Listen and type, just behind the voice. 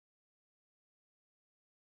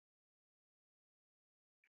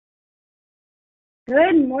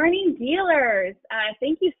Good morning, dealers.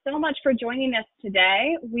 Thank you so much for joining us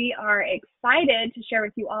today. We are excited to share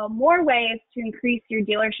with you all more ways to increase your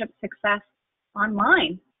dealership success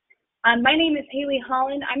online. My name is Haley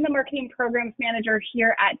Holland. I'm the Marketing Programs Manager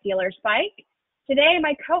here at DealerSpike. Today,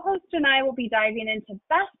 my co-host and I will be diving into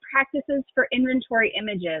best practices for inventory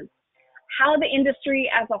images, how the industry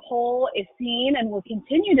as a whole is seeing and will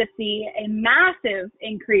continue to see a massive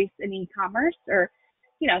increase in e-commerce or,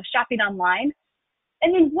 shopping online,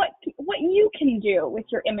 and then what you can do with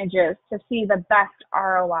your images to see the best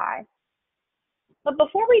ROI. But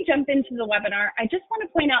before we jump into the webinar, I just want to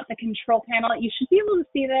point out the control panel. You should be able to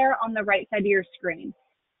see there on the right side of your screen.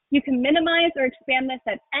 You can minimize or expand this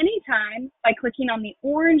at any time by clicking on the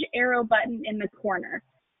orange arrow button in the corner.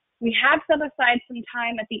 We have set aside some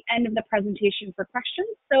time at the end of the presentation for questions,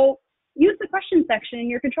 so use the question section in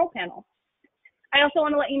your control panel. I also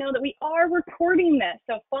want to let you know that we are recording this,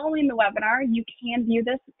 so following the webinar, you can view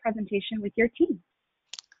this presentation with your team.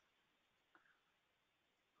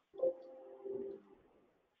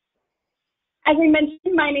 As I mentioned,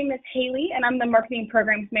 my name is Haley, and I'm the Marketing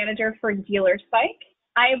Programs Manager for DealerSpike.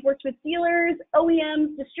 I have worked with dealers,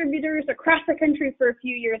 OEMs, distributors across the country for a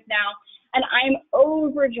few years now, and I'm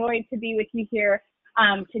overjoyed to be with you here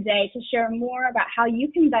today to share more about how you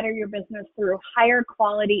can better your business through higher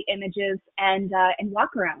quality images and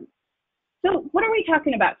walkarounds. So what are we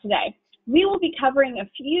talking about today? We will be covering a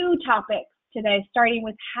few topics today, starting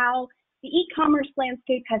with how the e-commerce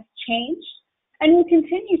landscape has changed and will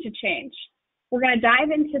continue to change. We're going to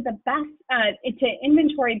dive into into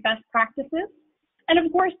inventory best practices, and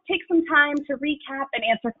of course, take some time to recap and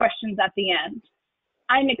answer questions at the end.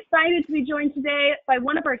 I'm excited to be joined today by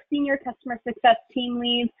one of our senior customer success team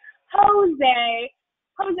leads, Jose.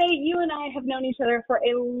 Jose, you and I have known each other for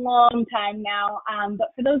a long time now, but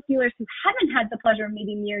for those dealers who haven't had the pleasure of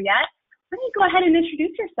meeting you yet, why don't you go ahead and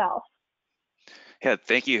introduce yourself? Yeah,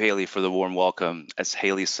 thank you, Haley, for the warm welcome. As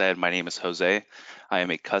Haley said, my name is Jose. I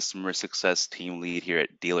am a customer success team lead here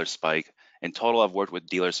at DealerSpike. In total, I've worked with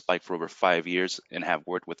DealerSpike for over 5 years and have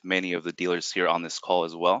worked with many of the dealers here on this call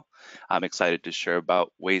as well. I'm excited to share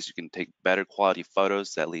about ways you can take better quality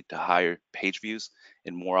photos that lead to higher page views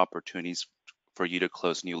and more opportunities for you to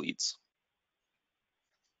close new leads.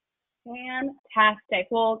 Fantastic.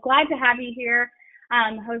 Well, glad to have you here,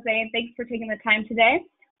 Jose, and thanks for taking the time today.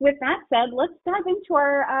 With that said, let's dive into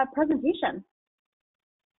our presentation.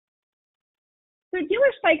 So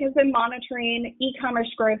DealerSpike has been monitoring e-commerce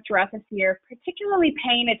growth throughout this year, particularly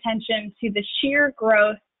paying attention to the sheer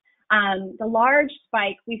growth, the large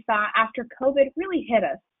spike we saw after COVID really hit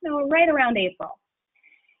us, right around April.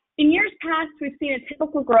 In years past, we've seen a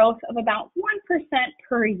typical growth of about 1%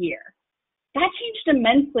 per year. That changed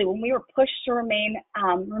immensely when we were pushed to remain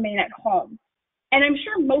at home. And I'm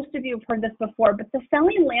sure most of you have heard this before, but the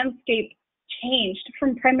selling landscape changed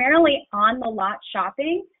from primarily on-the-lot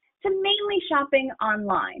shopping to mainly shopping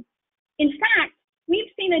online. In fact,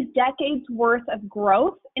 we've seen a decade's worth of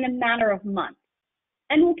growth in a matter of months,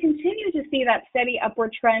 and we'll continue to see that steady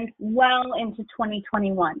upward trend well into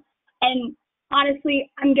 2021. And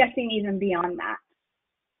honestly, I'm guessing even beyond that.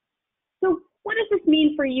 So what does this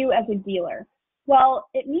mean for you as a dealer? Well,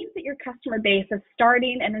 it means that your customer base is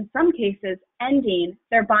starting and in some cases ending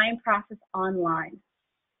their buying process online,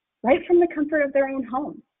 right from the comfort of their own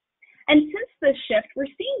home. And since this shift, we're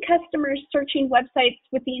seeing customers searching websites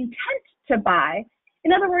with the intent to buy.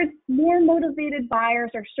 In other words, more motivated buyers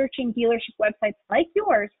are searching dealership websites like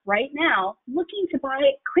yours right now, looking to buy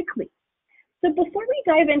quickly. So before we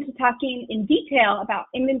dive into talking in detail about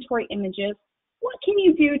inventory images, what can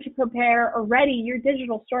you do to prepare or ready your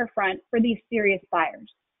digital storefront for these serious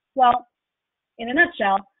buyers? Well, in a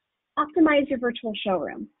nutshell, optimize your virtual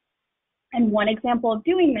showroom. And one example of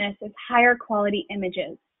doing this is higher quality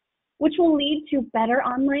images, which will lead to better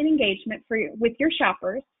online engagement with your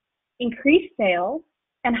shoppers, increased sales,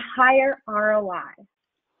 and higher ROI.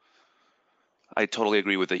 I totally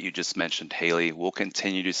agree with what you just mentioned, Haley. We'll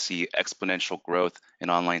continue to see exponential growth in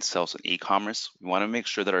online sales and e-commerce. We want to make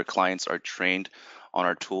sure that our clients are trained on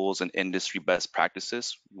our tools and industry best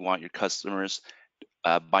practices. We want your customers'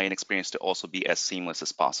 buying experience to also be as seamless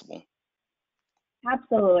as possible.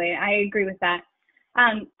 Absolutely, I agree with that.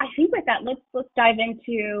 I think with that, let's dive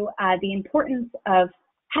into the importance of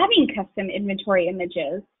having custom inventory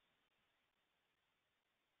images.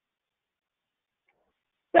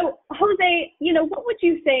 So, Jose, what would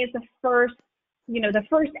you say is the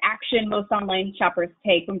first action most online shoppers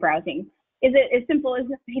take when browsing? Is it as simple as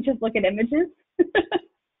they just look at images?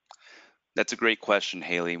 That's a great question,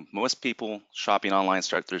 Haley. Most people shopping online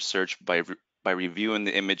start their search by reviewing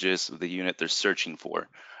the images of the unit they're searching for.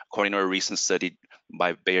 According to a recent study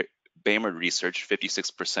by Baymard Research,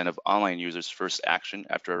 56% of online users' first action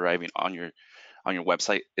after arriving on your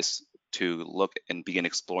website is to look and begin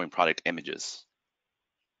exploring product images.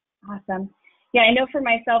 Awesome. Yeah, I know for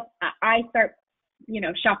myself, I start,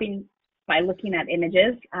 shopping by looking at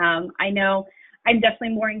images. I know I'm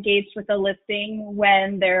definitely more engaged with the listing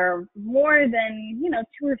when there are more than,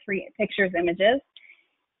 2 or 3 pictures, images.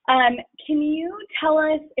 Can you tell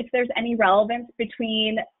us if there's any relevance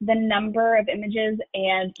between the number of images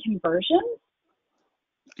and conversions?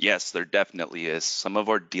 Yes, there definitely is. Some of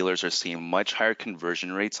our dealers are seeing much higher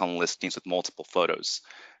conversion rates on listings with multiple photos,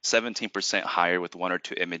 17% higher with 1 or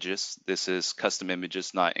 2 images. This is custom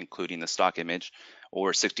images, not including the stock image,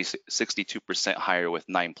 or 62% higher with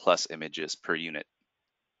 9+ images per unit.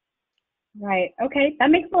 Right. Okay, that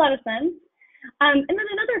makes a lot of sense. And then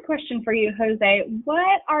another question for you, Jose.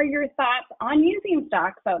 What are your thoughts on using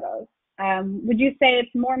stock photos? Would you say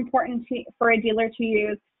it's more important for a dealer to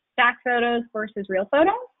use stock photos versus real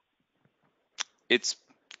photos? It's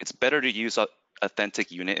better to use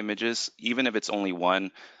authentic unit images, even if it's only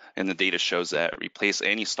one, and the data shows that. Replace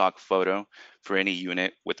any stock photo for any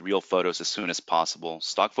unit with real photos as soon as possible.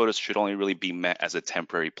 Stock photos should only really be meant as a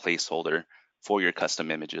temporary placeholder for your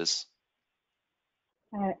custom images.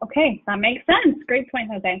 Okay, that makes sense. Great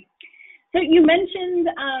point, Jose. So you mentioned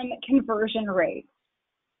conversion rates.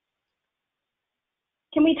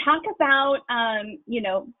 Can we talk about,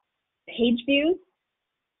 page views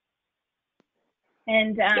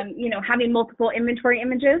and, having multiple inventory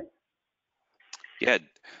images? Yeah,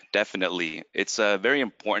 definitely. It's very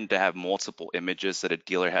important to have multiple images that a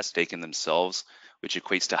dealer has taken themselves, which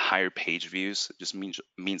equates to higher page views. It just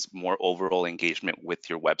means more overall engagement with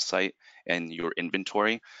your website and your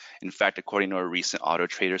inventory. In fact, according to a recent Auto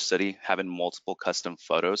Trader study, having multiple custom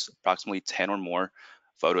photos, approximately 10 or more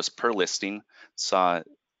photos per listing, saw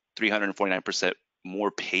 349%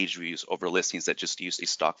 more page views over listings that just used a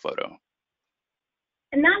stock photo.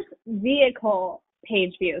 And that's vehicle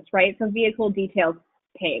page views, right? So vehicle details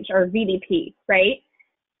page, or VDP, right?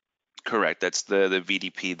 Correct. That's the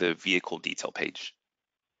VDP, the vehicle detail page.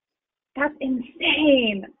 That's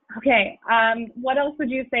insane. Okay. What else would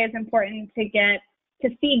you say is important to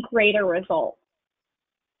see greater results?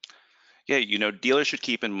 Yeah, dealers should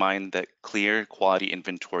keep in mind that clear, quality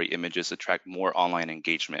inventory images attract more online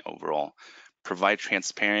engagement overall, provide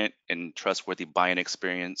transparent and trustworthy buying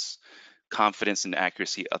experience, confidence in the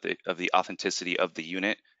accuracy of the authenticity of the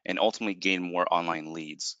unit, and ultimately gain more online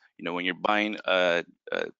leads. When you're buying a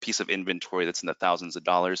piece of inventory that's in the thousands of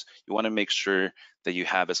dollars, you want to make sure that you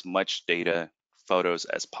have as much data, photos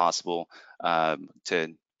as possible,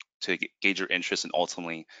 to gauge your interest and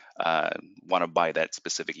ultimately want to buy that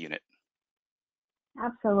specific unit.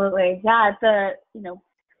 Absolutely. Yeah,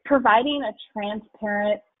 providing a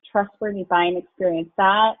transparent, trustworthy buying experience,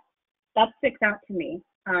 that sticks out to me.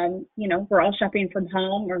 We're all shopping from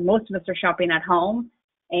home, or most of us are shopping at home,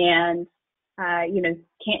 and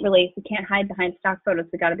we can't hide behind stock photos.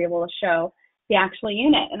 We got to be able to show the actual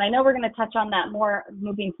unit. And I know we're going to touch on that more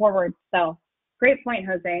moving forward. So great point,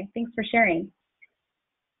 Jose. Thanks for sharing.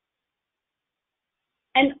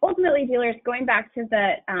 And ultimately, dealers, going back to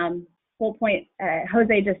the whole point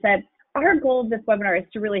Jose just said, our goal of this webinar is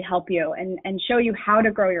to really help you and show you how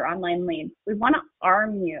to grow your online leads. We want to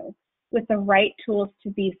arm you with the right tools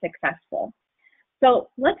to be successful. So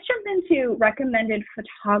let's jump into recommended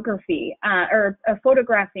photography or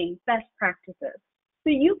photographing best practices, so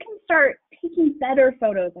you can start taking better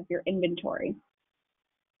photos of your inventory.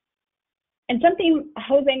 And something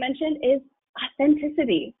Jose mentioned is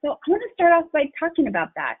authenticity. So I want to start off by talking about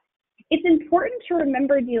that. It's important to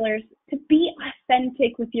remember, dealers, to be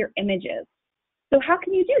authentic with your images. So how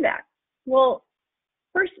can you do that? Well,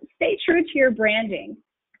 first, stay true to your branding.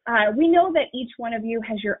 We know that each one of you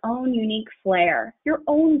has your own unique flair, your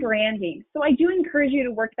own branding. So I do encourage you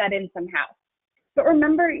to work that in somehow. But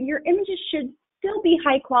remember, your images should still be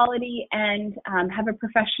high quality and have a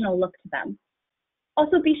professional look to them.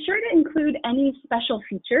 Also, be sure to include any special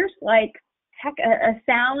features like a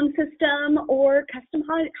sound system or custom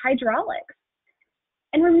hydraulics.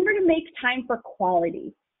 And remember to make time for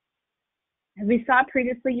quality. As we saw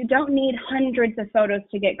previously, you don't need hundreds of photos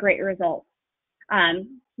to get great results.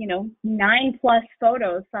 9+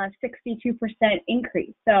 photos saw a 62%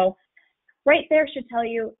 increase. So right there should tell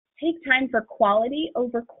you, take time for quality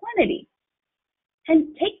over quantity.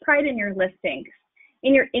 And take pride in your listings,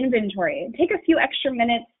 in your inventory. Take a few extra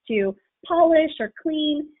minutes to polish or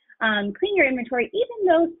clean your inventory, even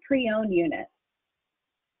those pre-owned units.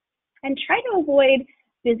 And try to avoid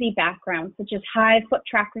busy backgrounds, such as high foot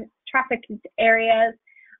traffic areas,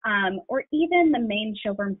 or even the main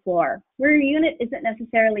showroom floor, where your unit isn't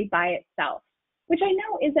necessarily by itself, which I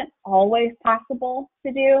know isn't always possible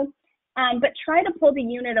to do, but try to pull the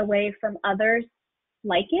unit away from others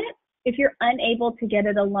like it if you're unable to get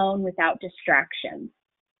it alone without distractions.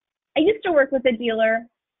 I used to work with a dealer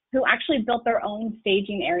who actually built their own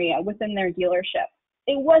staging area within their dealership.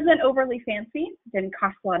 It wasn't overly fancy, didn't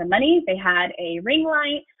cost a lot of money. They had a ring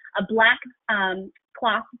light, a black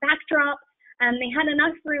cloth backdrop, and they had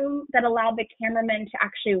enough room that allowed the cameraman to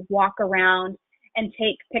actually walk around and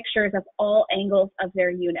take pictures of all angles of their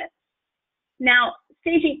unit. Now,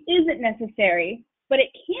 staging isn't necessary, but it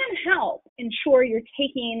can help ensure you're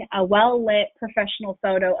taking a well-lit professional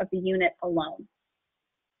photo of the unit alone.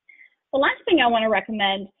 The last thing I want to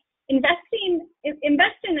recommend, invest in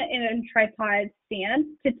a tripod stand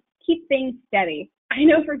to keep things steady. I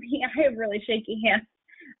know for me, I have really shaky hands.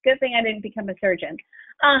 Good thing I didn't become a surgeon.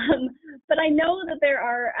 But I know that there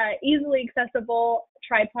are easily accessible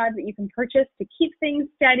tripods that you can purchase to keep things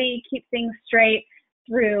steady, keep things straight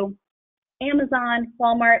through Amazon,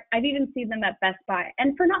 Walmart. I've even seen them at Best Buy,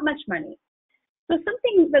 and for not much money. So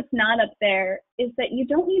something that's not up there is that you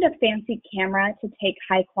don't need a fancy camera to take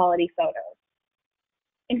high quality photos.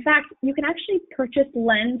 In fact, you can actually purchase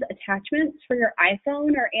lens attachments for your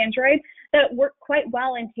iPhone or Android that work quite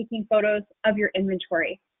well in taking photos of your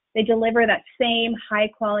inventory. They deliver that same high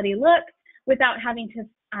quality look without having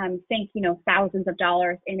to sink, thousands of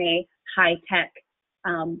dollars in a high tech,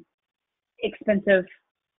 expensive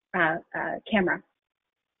camera.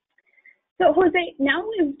 So Jose, now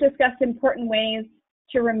we've discussed important ways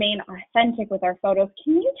to remain authentic with our photos.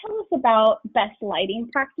 Can you tell us about best lighting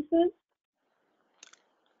practices?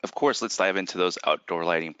 Of course, let's dive into those outdoor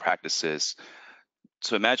lighting practices.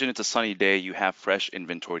 So imagine it's a sunny day, you have fresh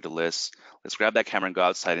inventory to list. Let's grab that camera and go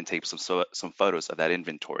outside and take some photos of that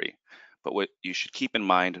inventory. But what you should keep in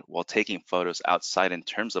mind while taking photos outside in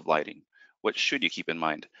terms of lighting, what should you keep in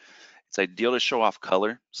mind? It's ideal to show off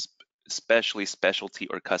color, especially specialty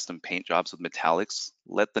or custom paint jobs with metallics.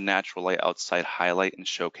 Let the natural light outside highlight and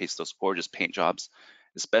showcase those gorgeous paint jobs,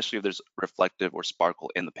 especially if there's reflective or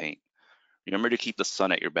sparkle in the paint. Remember to keep the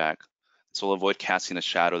sun at your back. This will avoid casting a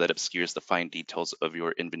shadow that obscures the fine details of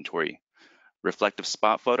your inventory. Reflective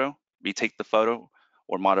spot photo, retake the photo,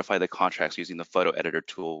 or modify the contrast using the photo editor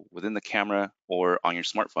tool within the camera or on your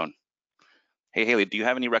smartphone. Hey Haley, do you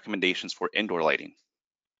have any recommendations for indoor lighting?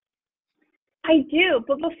 I do,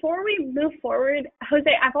 but before we move forward,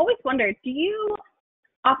 Jose, I've always wondered, do you,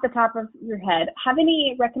 off the top of your head, have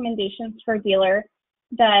any recommendations for a dealer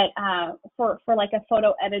that for like a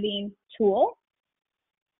photo editing tool?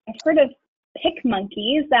 I've heard of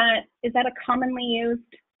PicMonkey. Is that a commonly used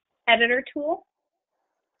editor tool?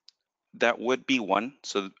 That would be one.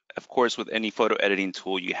 So of course, with any photo editing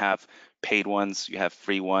tool, you have paid ones, you have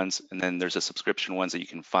free ones, and then there's a subscription ones that you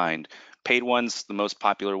can find. Paid ones, the most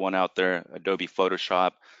popular one out there, Adobe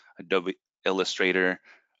Photoshop, Adobe Illustrator,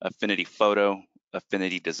 Affinity Photo,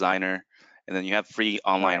 Affinity Designer, and then you have free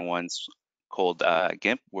online ones called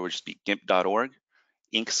GIMP, where would just be gimp.org,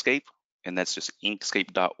 Inkscape, and that's just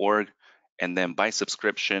inkscape.org, and then by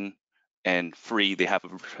subscription and free, they have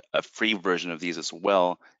a free version of these as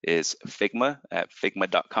well, is Figma at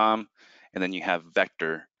figma.com, and then you have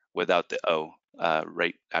Vector without the O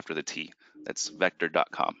right after the T. That's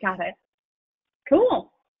vector.com. Got it.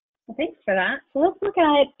 Cool. Well, thanks for that. So let's look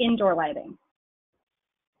at indoor lighting.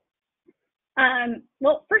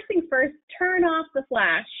 Well, first things first, turn off the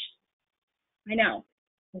flash. I know,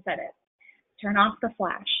 I said it. Turn off the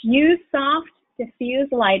flash. Use soft, diffuse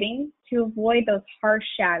lighting to avoid those harsh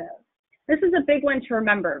shadows. This is a big one to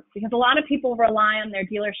remember because a lot of people rely on their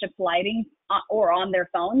dealership lighting or on their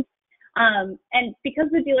phones. And because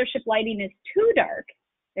the dealership lighting is too dark,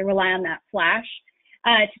 they rely on that flash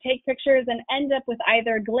to take pictures and end up with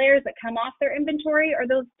either glares that come off their inventory or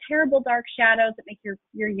those terrible dark shadows that make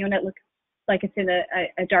your unit look like it's in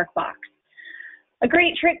a dark box. A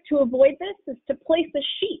great trick to avoid this is to place a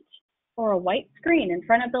sheet or a white screen in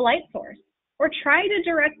front of the light source, or try to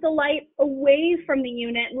direct the light away from the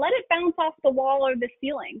unit and let it bounce off the wall or the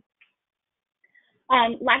ceiling.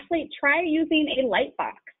 Lastly, try using a light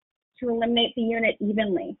box to illuminate the unit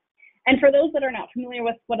evenly. And for those that are not familiar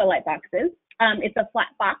with what a light box is, it's a flat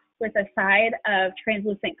box with a side of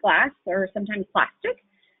translucent glass or sometimes plastic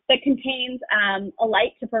that contains a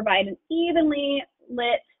light to provide an evenly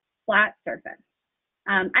lit flat surface.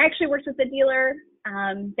 I actually worked with a dealer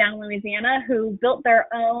down in Louisiana who built their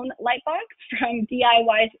own light box from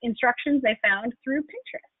DIY instructions they found through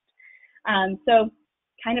Pinterest. So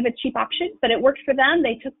kind of a cheap option, but it worked for them.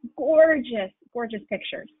 They took gorgeous, gorgeous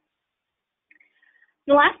pictures.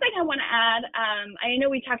 The last thing I want to add, I know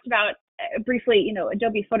we talked about briefly,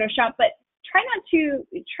 Adobe Photoshop, but try to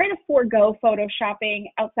forego photoshopping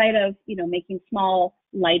outside of, making small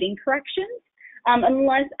lighting corrections,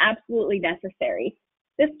 unless absolutely necessary.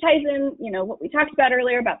 This ties in, what we talked about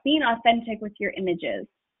earlier about being authentic with your images.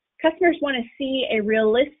 Customers want to see a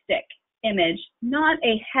realistic image, not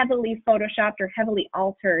a heavily photoshopped or heavily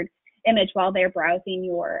altered image while they're browsing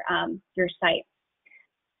your site.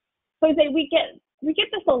 Jose, we get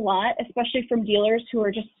this a lot, especially from dealers who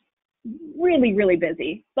are just really, really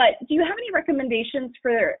busy. But do you have any recommendations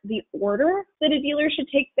for the order that a dealer should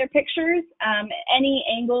take their pictures? Any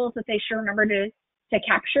angles that they should remember to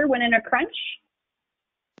capture when in a crunch?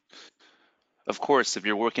 Of course, if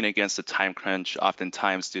you're working against a time crunch,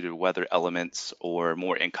 oftentimes due to weather elements or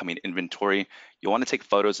more incoming inventory, you want to take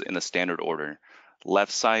photos in the standard order: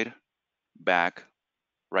 left side, back,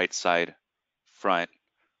 right side, front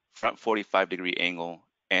 45-degree angle,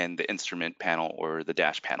 and the instrument panel or the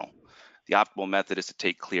dash panel. The optimal method is to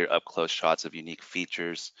take clear up-close shots of unique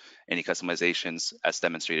features, any customizations as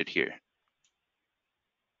demonstrated here.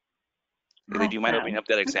 Haley, do you mind opening up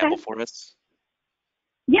that example for us?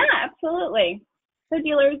 Yeah, absolutely. So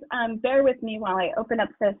dealers, bear with me while I open up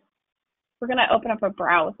this. We're going to open up a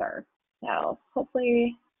browser. So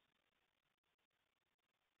hopefully,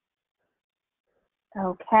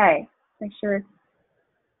 okay, make sure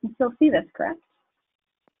you still see this, correct?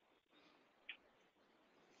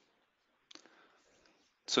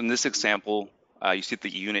 So in this example, you see the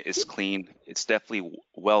unit is clean. It's definitely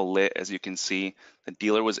well lit, as you can see. The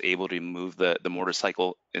dealer was able to move the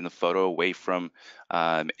motorcycle in the photo away from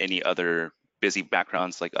any other busy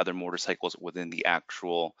backgrounds like other motorcycles within the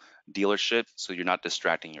actual dealership, so you're not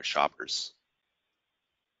distracting your shoppers.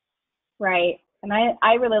 Right, and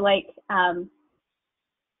I really like the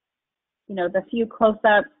few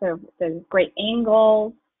close-ups. There's great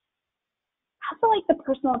angles. I also like the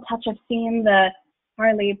personal touch of seeing the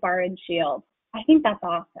Harley bar and shield. I think that's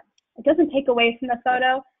awesome. It doesn't take away from the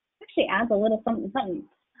photo. It actually adds a little something, something.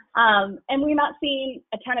 And we're not seeing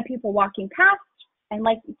a ton of people walking past. And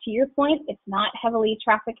like to your point, it's not heavily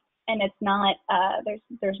trafficked, and it's not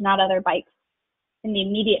there's not other bikes in the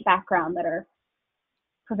immediate background that are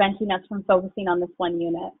preventing us from focusing on this one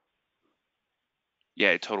unit.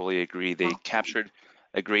 Yeah, I totally agree. They captured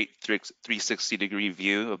a great 360-degree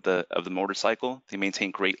view of the motorcycle. They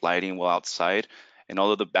maintain great lighting while outside. And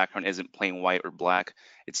although the background isn't plain white or black,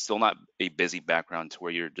 it's still not a busy background to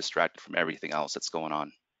where you're distracted from everything else that's going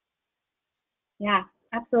on. Yeah,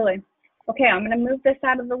 absolutely. Okay, I'm going to move this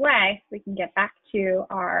out of the way so we can get back to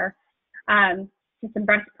our to some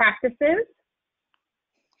best practices.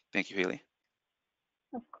 Thank you, Haley.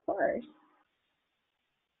 Of course.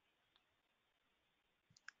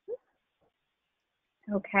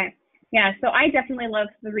 Okay. Yeah, so I definitely love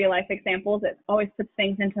the real life examples. It always puts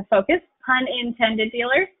things into focus, pun intended,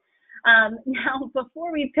 dealers. Now,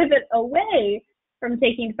 before we pivot away from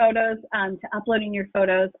taking photos to uploading your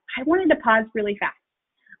photos, I wanted to pause really fast.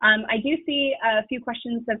 I do see a few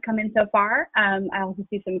questions have come in so far. I also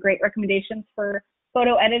see some great recommendations for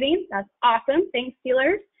photo editing. That's awesome. Thanks,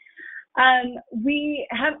 dealers.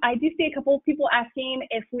 I do see a couple of people asking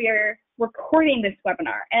if we're recording this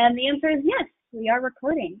webinar, and the answer is yes, we are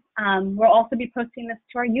recording. We'll also be posting this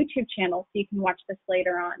to our YouTube channel, so you can watch this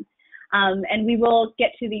later on. And we will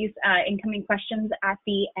get to these incoming questions at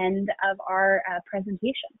the end of our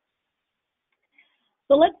presentation.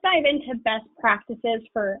 So let's dive into best practices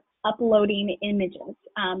for uploading images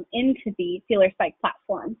into the DealerSpike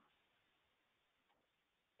platform.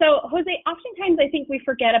 So Jose, oftentimes I think we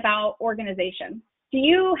forget about organization. Do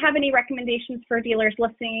you have any recommendations for dealers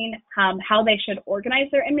listening, how they should organize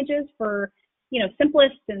their images for,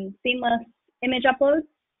 simplest and seamless image uploads?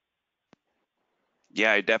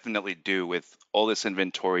 Yeah, I definitely do. With all this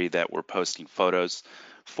inventory that we're posting photos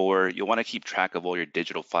for, you'll want to keep track of all your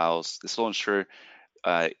digital files. This will ensure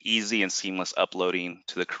easy and seamless uploading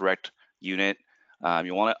to the correct unit.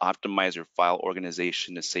 You want to optimize your file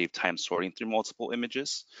organization to save time sorting through multiple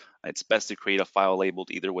images. It's best to create a file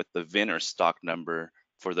labeled either with the VIN or stock number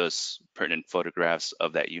for those pertinent photographs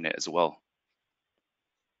of that unit as well.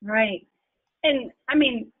 Right. And I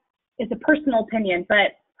mean, it's a personal opinion,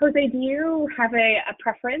 but Jose, do you have a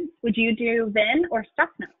preference? Would you do VIN or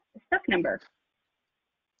stock number?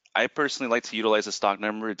 I personally like to utilize a stock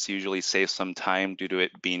number. It's usually saves some time due to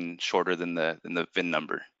it being shorter than the VIN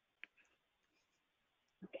number.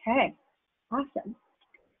 Okay, awesome.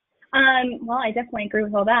 Well, I definitely agree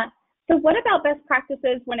with all that. So what about best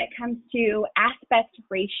practices when it comes to aspect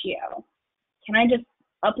ratio? Can I just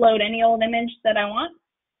upload any old image that I want?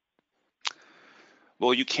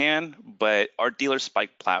 Well, you can, but our Dealer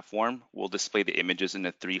Spike platform will display the images in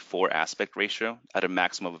a 3:4 aspect ratio at a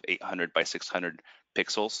maximum of 800 by 600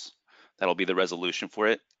 pixels. That'll be the resolution for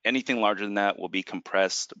it. Anything larger than that will be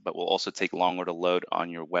compressed, but will also take longer to load on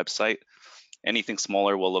your website. Anything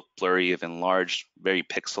smaller will look blurry if enlarged, very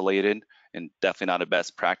pixelated, and definitely not a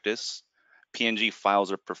best practice. PNG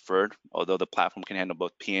files are preferred, although the platform can handle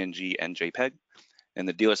both PNG and JPEG. And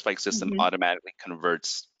the Dealer Spike system Mm-hmm. automatically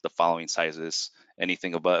converts the following sizes.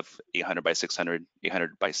 Anything above 800 by 600,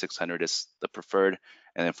 800 by 600 is the preferred,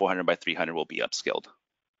 and then 400 by 300 will be upscaled.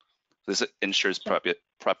 This ensures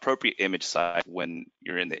appropriate image size when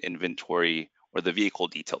you're in the inventory or the vehicle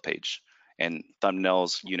detail page, and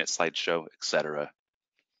thumbnails, unit slideshow, etc.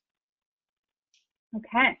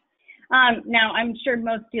 Okay. Now, I'm sure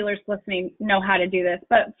most dealers listening know how to do this,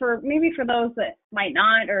 but for those that might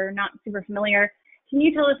not or not super familiar, can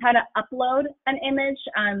you tell us how to upload an image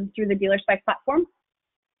through the Dealer Spike platform?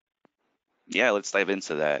 Yeah, let's dive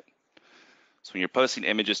into that. So when you're posting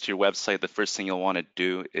images to your website, the first thing you'll want to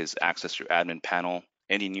do is access your admin panel.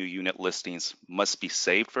 Any new unit listings must be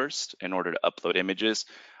saved first in order to upload images.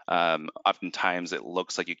 Oftentimes it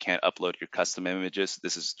looks like you can't upload your custom images.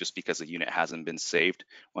 This is just because the unit hasn't been saved.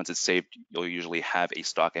 Once it's saved, you'll usually have a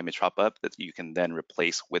stock image pop up that you can then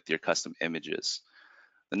replace with your custom images.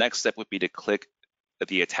 The next step would be to click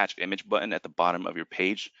the attached image button at the bottom of your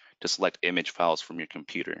page to select image files from your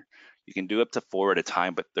computer. You can do up to 4 at a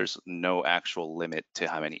time, but there's no actual limit to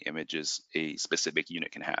how many images a specific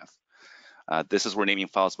unit can have. This is where naming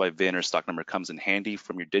files by VIN or stock number comes in handy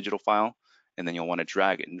from your digital file, and then you'll want to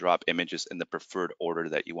drag and drop images in the preferred order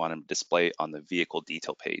that you want to display on the vehicle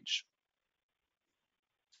detail page.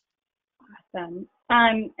 Awesome.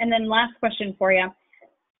 And then last question for you.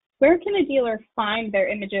 Where can a dealer find their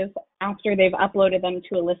images after they've uploaded them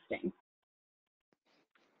to a listing?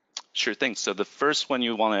 Sure thing. So the first one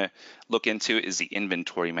you want to look into is the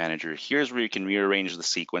inventory manager. Here's where you can rearrange the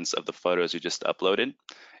sequence of the photos you just uploaded.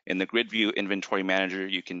 In the grid view inventory manager,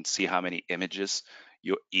 you can see how many images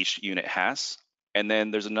each unit has. And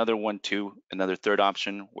then there's another one too, another third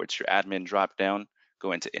option where it's your admin drop down,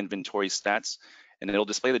 go into inventory stats, and it'll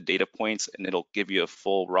display the data points and it'll give you a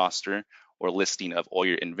full roster or listing of all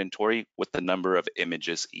your inventory with the number of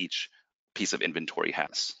images each piece of inventory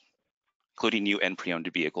has, including new and pre-owned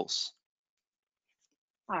vehicles.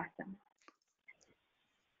 Awesome.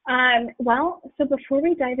 Well, so before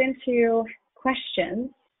we dive into questions,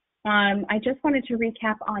 I just wanted to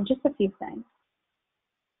recap on just a few things.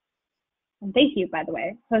 And thank you, by the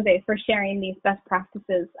way, Jose, for sharing these best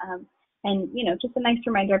practices and, just a nice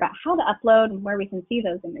reminder about how to upload and where we can see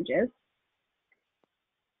those images.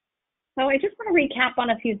 So I just want to recap on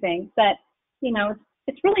a few things that,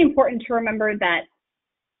 it's really important to remember that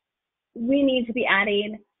we need to be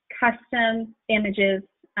adding custom images.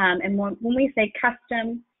 And when we say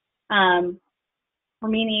custom, we're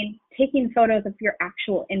meaning taking photos of your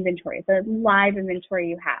actual inventory, the live inventory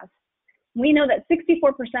you have. We know that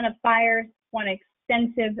 64% of buyers want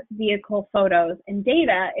extensive vehicle photos and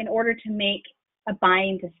data in order to make a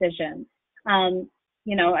buying decision.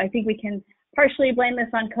 I think we can partially blame this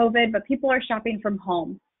on COVID, but people are shopping from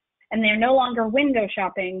home and they're no longer window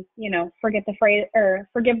shopping, forgive the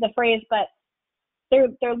phrase, but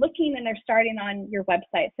they're looking and they're starting on your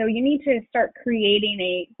website. So you need to start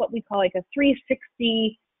creating what we call like a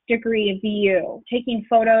 360-degree view, taking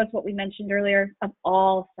photos, what we mentioned earlier, of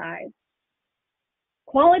all sides.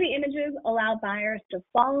 Quality images allow buyers to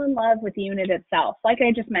fall in love with the unit itself. Like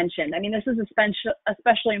I just mentioned, this is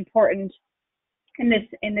especially important in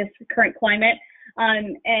this current climate.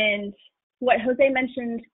 And what Jose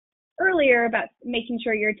mentioned earlier about making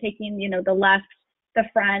sure you're taking, the left, the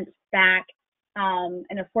front, back,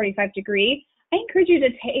 and a 45-degree. I encourage you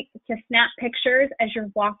to snap pictures as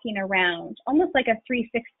you're walking around, almost like a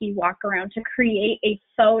 360 walk around to create a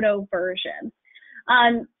photo version.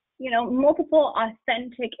 Multiple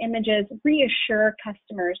authentic images reassure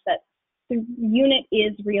customers that the unit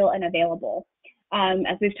is real and available.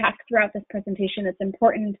 As we've talked throughout this presentation, it's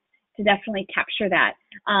important to definitely capture that.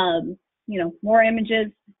 More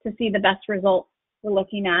images to see the best results. We're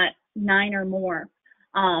looking at 9 or more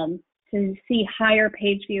to see higher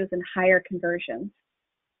page views and higher conversions.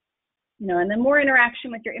 And then more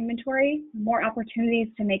interaction with your inventory, more opportunities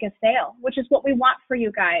to make a sale, which is what we want for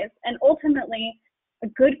you guys. And ultimately, a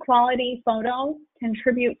good quality photo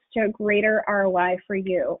contributes to a greater ROI for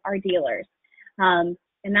you, our dealers. And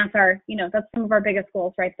that's that's some of our biggest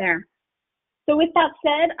goals right there. So with that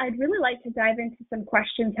said, I'd really like to dive into some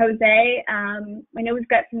questions, Jose. I know we've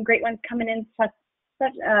got some great ones coming in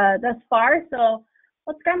thus far, so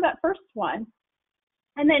let's grab that first one.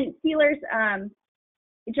 And then dealers,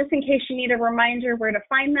 just in case you need a reminder where to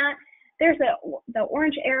find that, there's the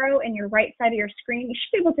orange arrow in your right side of your screen. You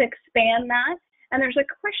should be able to expand that. And there's a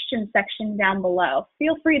question section down below.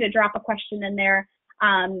 Feel free to drop a question in there.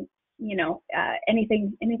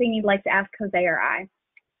 Anything you'd like to ask Jose or I.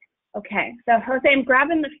 Okay, so Jose, I'm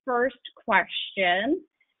grabbing the first question.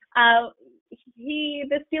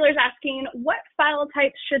 This dealer's asking, what file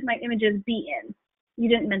types should my images be in? You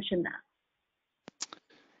didn't mention that.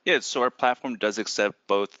 Yeah, so our platform does accept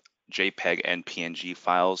both JPEG and PNG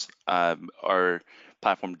files. Our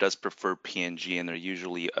platform does prefer PNG, and they're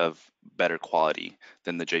usually of better quality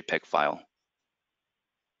than the JPEG file.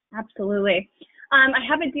 Absolutely. I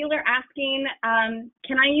have a dealer asking,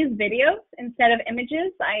 can I use videos instead of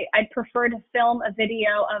images? I'd prefer to film a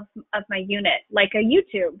video of my unit, like a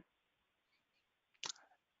YouTube.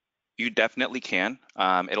 You definitely can.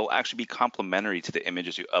 It'll actually be complementary to the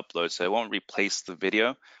images you upload, so it won't replace the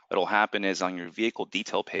video. What'll happen is on your vehicle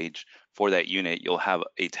detail page for that unit, you'll have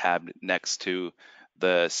a tab next to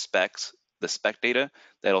the specs, the spec data,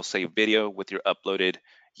 that'll say video with your uploaded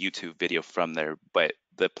YouTube video from there. But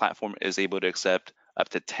the platform is able to accept up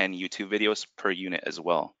to 10 YouTube videos per unit as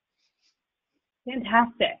well.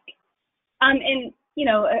 Fantastic. And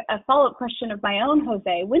a follow-up question of my own,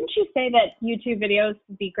 Jose, wouldn't you say that YouTube videos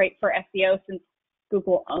would be great for SEO since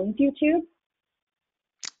Google owns YouTube?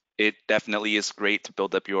 It definitely is great to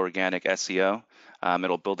build up your organic SEO.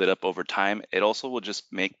 It'll build it up over time. It also will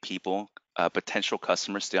just make people, potential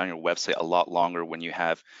customers, stay on your website a lot longer when you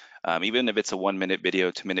have, even if it's a 1-minute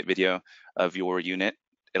video, 2-minute video of your unit,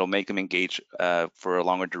 it'll make them engage for a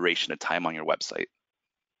longer duration of time on your website.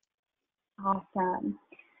 Awesome.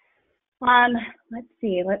 Let's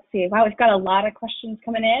see. Wow, we've got a lot of questions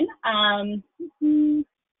coming in.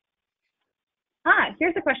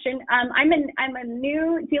 Here's a question. I'm a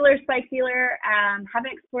new dealer, Spike dealer.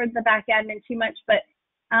 Haven't explored the back admin too much, but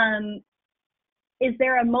is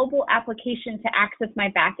there a mobile application to access my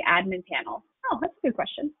back admin panel? Oh, that's a good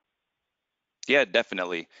question. Yeah,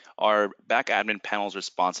 definitely. Our back admin panel is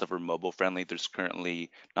responsive or mobile friendly. There's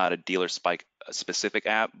currently not a Dealer Spike specific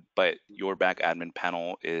app, but your back admin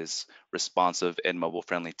panel is responsive and mobile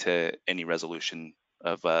friendly to any resolution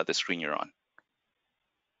of the screen you're on.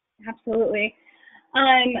 Absolutely.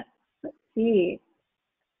 Let's see.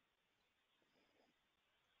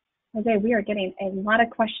 Jose, we are getting a lot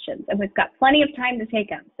of questions, and we've got plenty of time to take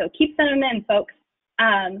them. So keep sending them in, folks.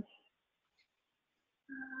 I'm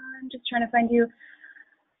just trying to find you.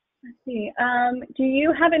 Let's see. Do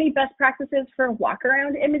you have any best practices for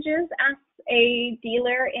walk-around images as a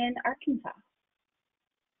dealer in Arkansas?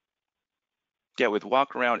 Yeah, with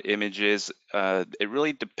walk-around images, it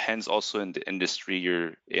really depends also in the industry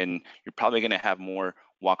you're in. You're probably going to have more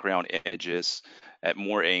walk-around images at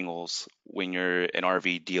more angles when you're an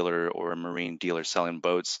RV dealer or a marine dealer selling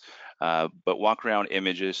boats. But walk-around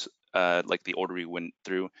images, like the order we went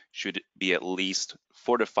through, should be at least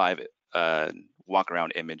 4 to 5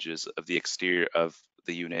 walk-around images of the exterior of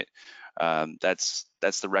the unit. That's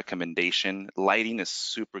the recommendation. Lighting is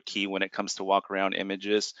super key when it comes to walk-around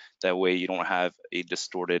images. That way you don't have a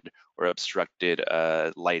distorted or obstructed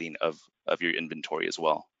lighting of your inventory as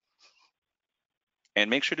well. And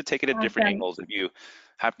make sure to take it at different angles. If you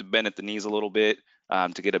have to bend at the knees a little bit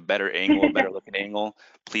to get a better angle, a better looking angle,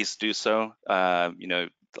 please do so.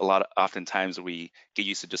 Oftentimes we get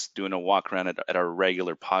used to just doing a walk around at our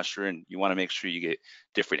regular posture, and you want to make sure you get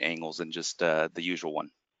different angles than just the usual one.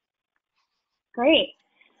 Great.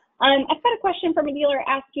 I've got a question from a dealer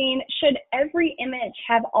asking, should every image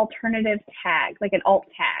have alternative tags, like an alt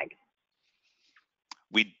tag?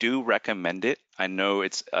 We do recommend it. I know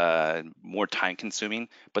it's more time consuming,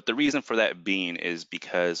 but the reason for that being is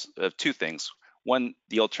because of 2 things. One,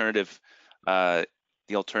 the alternative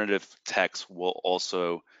text will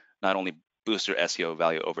also not only boost your SEO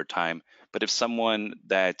value over time, but if someone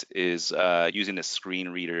that is using a screen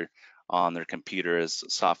reader on their computer as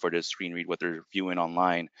software to screen read what they're viewing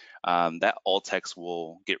online, that alt text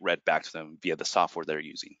will get read back to them via the software they're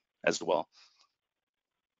using as well.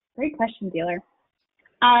 Great question, dealer.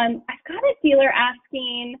 I've got a dealer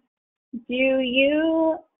asking, do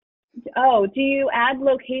you add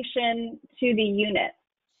location to the unit?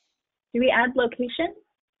 Do we add location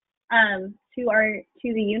to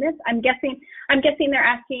the units? I'm guessing they're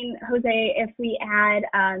asking, Jose, if we add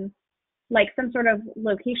like some sort of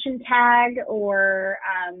location tag or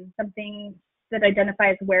something that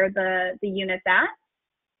identifies where the unit's at.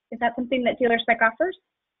 Is that something that Dealer Spike offers?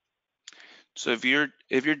 So if your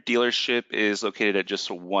dealership is located at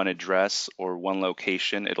just one address or one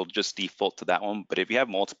location, it'll just default to that one. But if you have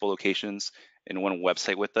multiple locations in one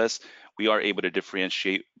website with us, we are able to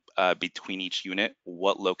differentiate between each unit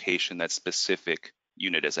what location that specific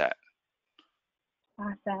unit is at.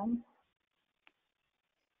 Awesome.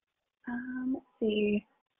 Let's see.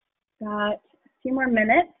 Got a few more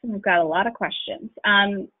minutes, and we've got a lot of questions.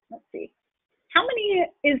 Let's see. How many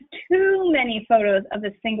is too many photos of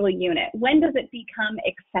a single unit? When does it become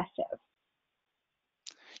excessive?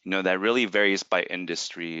 That really varies by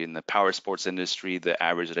industry. In the power sports industry, the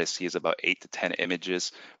average that I see is about 8 to 10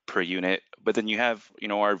 images per unit. But then you have,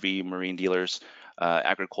 RV, marine dealers,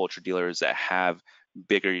 agriculture dealers that have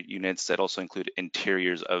bigger units that also include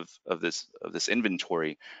interiors of this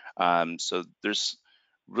inventory. So there's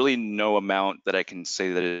really no amount that I can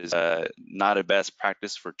say that is not a best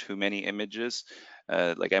practice for too many images.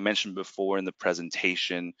 Like I mentioned before in the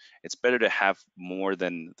presentation, it's better to have more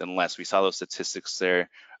than less. We saw those statistics there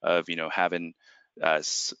of having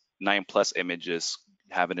 9+ images,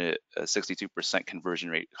 having a 62% conversion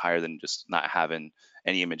rate, higher than just not having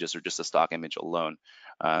any images or just a stock image alone.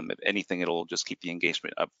 If anything, it'll just keep the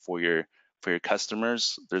engagement up for your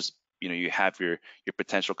customers. There's you have your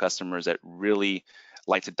potential customers that really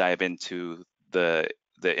like to dive into the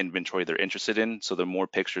inventory they're interested in. So the more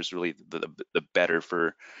pictures, really, the better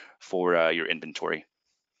for your inventory.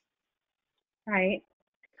 Right.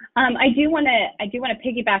 I do want to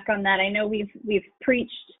piggyback on that. I know we've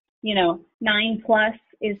preached, 9+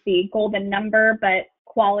 is the golden number, but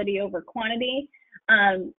quality over quantity.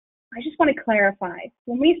 I just want to clarify,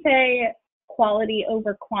 when we say quality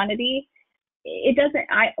over quantity, it doesn't.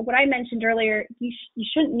 What I mentioned earlier, you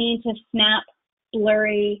shouldn't need to snap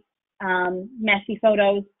blurry, messy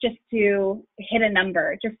photos just to hit a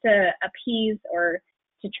number, just to appease or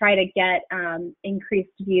to try to get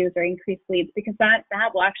increased views or increased leads, because that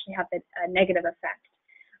will actually have a negative effect.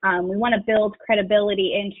 We want to build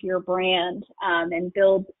credibility into your brand and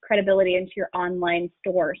build credibility into your online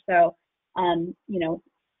store. So,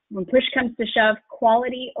 when push comes to shove,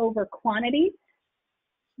 quality over quantity,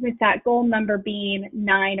 with that goal number being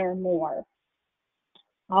 9 or more.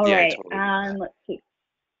 All right. Totally.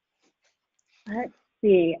 Let's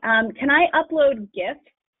see. Can I upload GIFs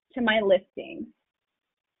to my listings?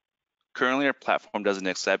 Currently, our platform doesn't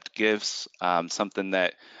accept GIFs. Something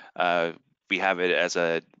that we have it as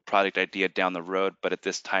a product idea down the road, but at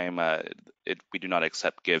this time, we do not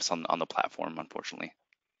accept GIFs on the platform, unfortunately.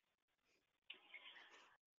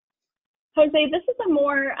 Jose, this is a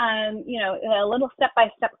more, a little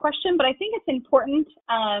step-by-step question, but I think it's important,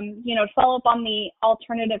 to follow up on the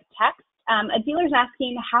alternative text. A dealer's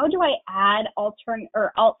asking, how do I add alt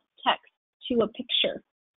text to a picture?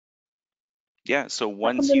 Yeah, so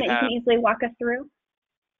once you can easily walk us through?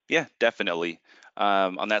 Yeah, definitely.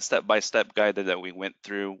 On that step-by-step guide that we went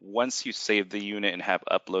through, once you save the unit and have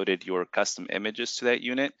uploaded your custom images to that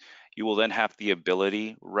unit, you will then have the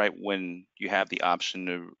ability, right when you have the option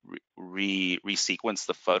to resequence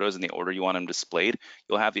the photos in the order you want them displayed,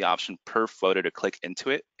 you'll have the option per photo to click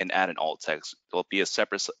into it and add an alt text. There'll be a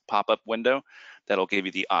separate pop-up window that'll give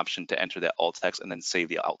you the option to enter that alt text and then save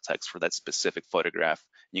the alt text for that specific photograph.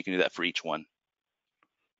 And you can do that for each one.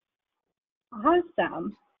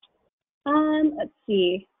 Awesome. Let's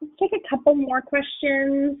see. Let's take a couple more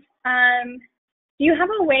questions. Do you have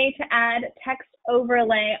a way to add text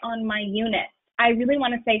overlay on my unit? I really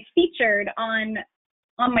want to say featured on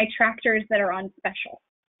my tractors that are on special.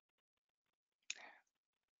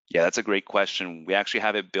 Yeah, that's a great question. We actually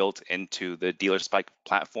have it built into the DealerSpike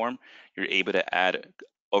platform. You're able to add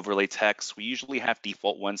overlay text. We usually have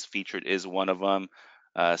default ones. Featured is one of them.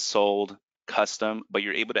 Sold, custom, but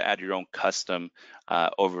you're able to add your own custom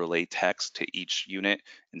overlay text to each unit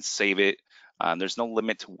and save it. There's no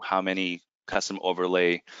limit to how many custom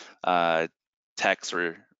overlay text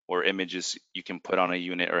or images you can put on a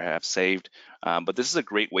unit or have saved. But this is a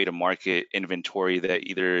great way to market inventory that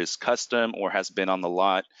either is custom or has been on the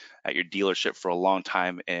lot at your dealership for a long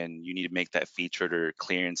time, and you need to make that featured or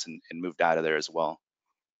clearance and moved out of there as well.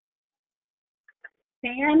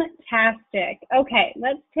 Fantastic. Okay,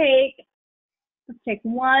 let's take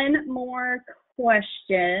one more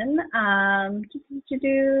question.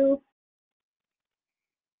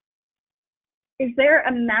 Is there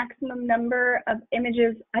a maximum number of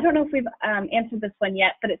images? I don't know if we've answered this one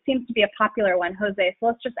yet, but it seems to be a popular one, Jose. So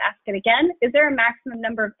let's just ask it again. Is there a maximum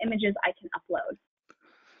number of images I can upload?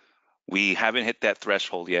 We haven't hit that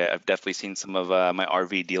threshold yet. I've definitely seen some of my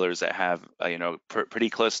RV dealers that have, pretty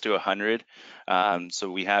close to 100. So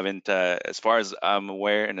we haven't, as far as I'm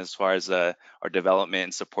aware, and as far as our development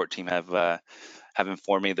and support team have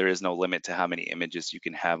informed me, there is no limit to how many images you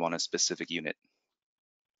can have on a specific unit.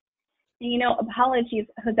 Apologies,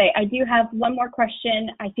 Jose. I do have one more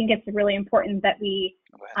question. I think it's really important that we,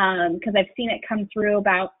 because I've seen it come through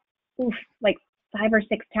about like 5 or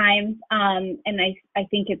 6 times. And I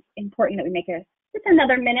think it's important that we make just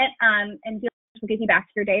another minute, and dealers will get you back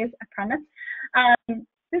to your days, I promise.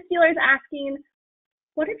 This dealer is asking,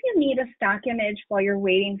 what if you need a stock image while you're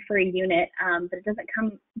waiting for a unit, but it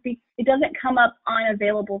doesn't come up on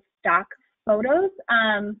available stock photos?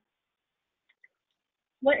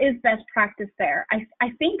 What is best practice there?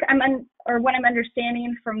 I think what I'm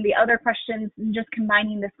understanding from the other questions, and just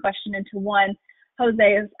combining this question into one, Jose,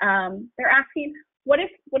 is they're asking, what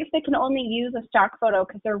if they can only use a stock photo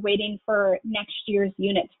because they're waiting for next year's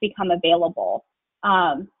unit to become available?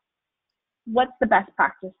 What's the best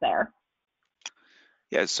practice there?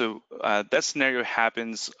 Yeah, so that scenario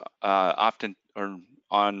happens often, or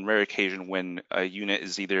on rare occasion, when a unit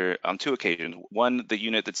is either on two occasions. One, the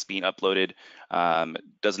unit that's being uploaded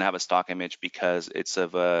doesn't have a stock image because it's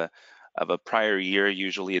of a prior year.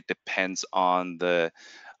 Usually, it depends on the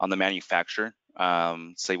manufacturer.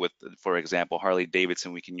 Say with, for example, Harley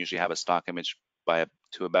Davidson, we can usually have a stock image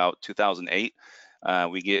to about 2008.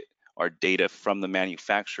 We get our data from the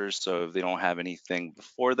manufacturer, so if they don't have anything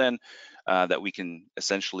before then, that we can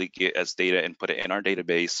essentially get as data and put it in our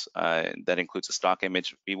database, that includes a stock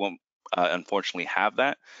image. We won't unfortunately have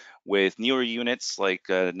that. With newer units, like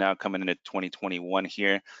now coming into 2021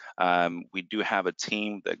 here, we do have a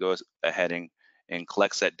team that goes ahead and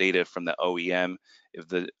collects that data from the OEM. If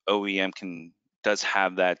the OEM does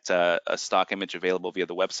have that a stock image available via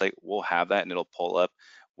the website, we'll have that, and it'll pull up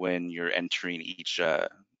when you're entering each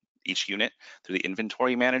unit through the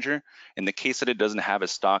inventory manager. In the case that it doesn't have a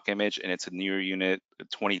stock image and it's a newer unit,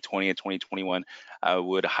 2020 and 2021, I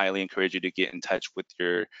would highly encourage you to get in touch with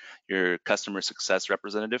your customer success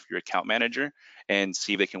representative, your account manager, and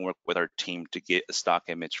see if they can work with our team to get a stock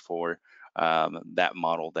image for that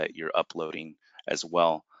model that you're uploading as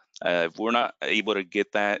well. If we're not able to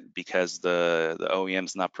get that because the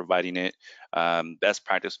OEM's not providing it, best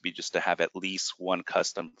practice would be just to have at least one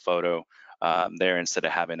custom photo there, instead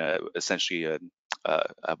of having essentially a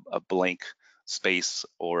blank space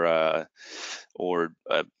or a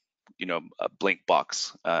blank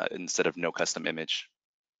box instead of no custom image.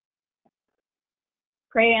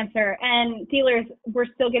 Great answer. And dealers, we're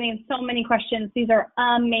still getting so many questions. These are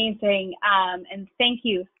amazing. And thank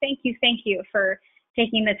you for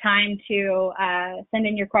taking the time to send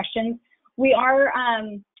in your questions. We are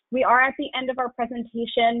at the end of our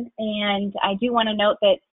presentation, and I do want to note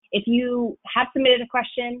that if you have submitted a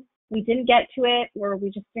question, we didn't get to it, or we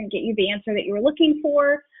just didn't get you the answer that you were looking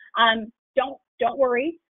for, don't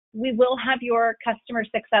worry. We will have your customer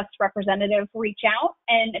success representative reach out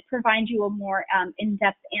and provide you a more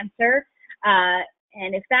in-depth answer.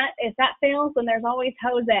 And if that fails, then there's always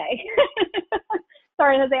Jose.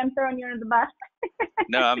 Sorry, Jose, I'm throwing you under the bus.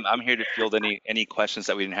 No, I'm here to field any questions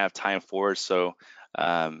that we didn't have time for. So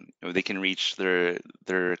they can reach their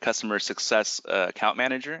customer success account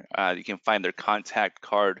manager. You can find their contact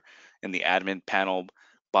card in the admin panel,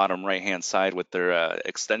 bottom right hand side, with their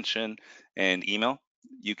extension and email.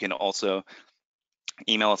 You can also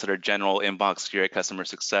email us at our general inbox here at customer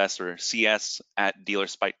success, or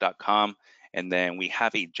cs@dealerspike.com. And then we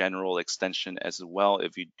have a general extension as well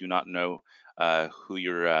if you do not know who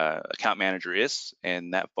your account manager is,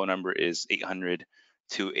 and that phone number is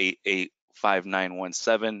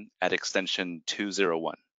 800-288-5917 at extension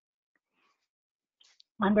 201.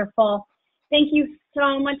 Wonderful. Thank you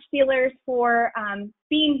so much, dealers, for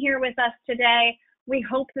being here with us today. We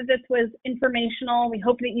hope that this was informational. We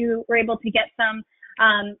hope that you were able to get some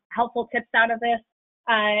helpful tips out of this.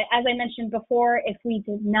 As I mentioned before, if we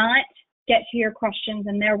did not get to your questions,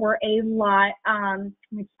 and there were a lot, I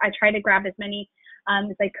tried to grab as many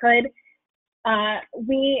as I could,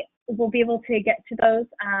 we will be able to get to those.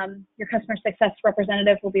 Your customer success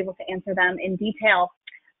representative will be able to answer them in detail.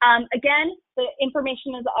 Again, the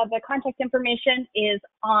contact information is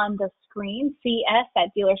on the screen,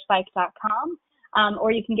 cs@dealerspike.com,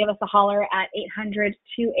 or you can give us a holler at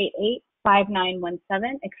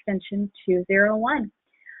 800-288-5917, extension 201.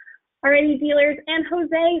 Alrighty, dealers, and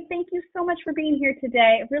Jose, thank you so much for being here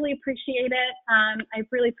today. I really appreciate it. I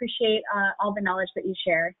really appreciate all the knowledge that you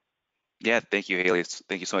shared. Yeah, thank you, Haley.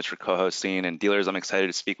 Thank you so much for co-hosting. And dealers, I'm excited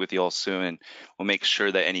to speak with you all soon, and we'll make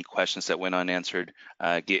sure that any questions that went unanswered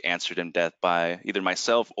get answered in depth by either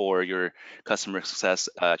myself or your customer success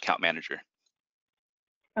account manager.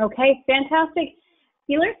 Okay, fantastic.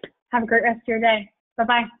 Dealers, have a great rest of your day.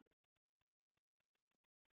 Bye-bye.